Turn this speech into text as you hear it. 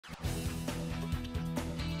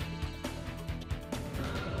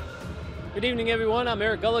Good evening, everyone. I'm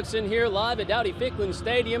Eric Gullickson here live at Dowdy-Ficklin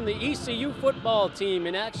Stadium. The ECU football team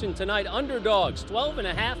in action tonight. Underdogs,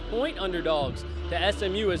 12.5-point underdogs to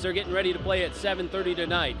SMU as they're getting ready to play at 7:30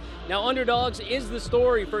 tonight. Now, underdogs is the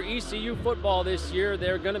story for ECU football this year.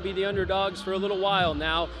 They're going to be the underdogs for a little while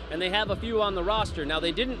now, and they have a few on the roster. Now,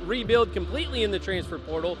 they didn't rebuild completely in the transfer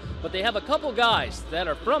portal, but they have a couple guys that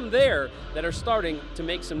are from there that are starting to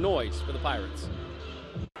make some noise for the Pirates.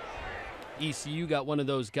 ECU got one of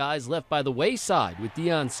those guys left by the wayside with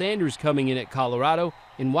Deion Sanders coming in at Colorado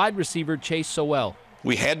and wide receiver Chase Sowell.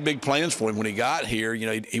 We had big plans for him when he got here. You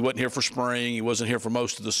know, he wasn't here for spring. He wasn't here for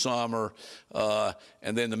most of the summer.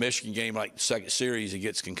 And then the Michigan game, like second series, he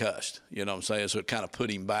gets concussed. You know what I'm saying? So it kind of put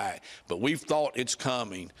him back. But we've thought it's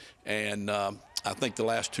coming. And I think the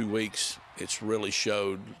last 2 weeks, it's really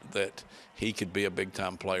showed that he could be a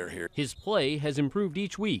big-time player here. His play has improved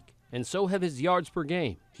each week, and so have his yards per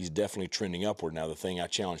game. He's definitely trending upward. Now, the thing I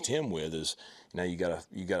challenged him with is, now you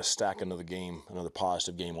gotta stack another game, another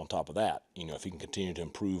positive game on top of that. You know, if he can continue to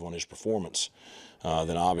improve on his performance,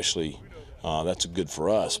 then obviously that's good for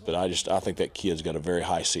us. But I think that kid's got a very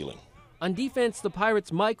high ceiling. On defense, the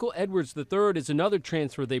Pirates' Sowell Edwards III is another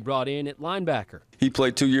transfer they brought in at linebacker. He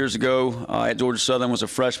played 2 years ago at Georgia Southern, was a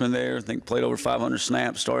freshman there. I think played over 500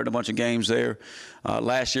 snaps, started a bunch of games there.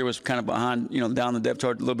 Last year was kind of behind, down the depth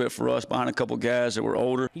chart a little bit for us, behind a couple guys that were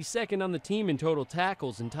older. He's second on the team in total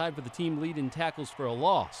tackles and tied for the team lead in tackles for a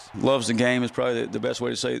loss. Loves the game is probably the best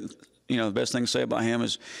way to say it. The best thing to say about him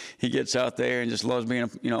is he gets out there and just loves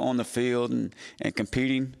being, on the field and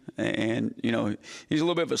competing. And, he's a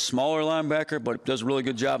little bit of a smaller linebacker, but does a really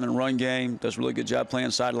good job in the run game, does a really good job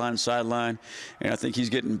playing sideline to sideline. And I think he's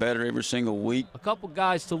getting better every single week. A couple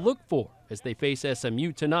guys to look for as they face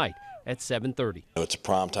SMU tonight at 7:30. It's a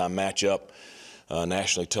primetime matchup,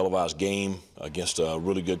 nationally televised game against a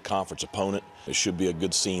really good conference opponent. It should be a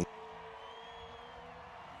good scene.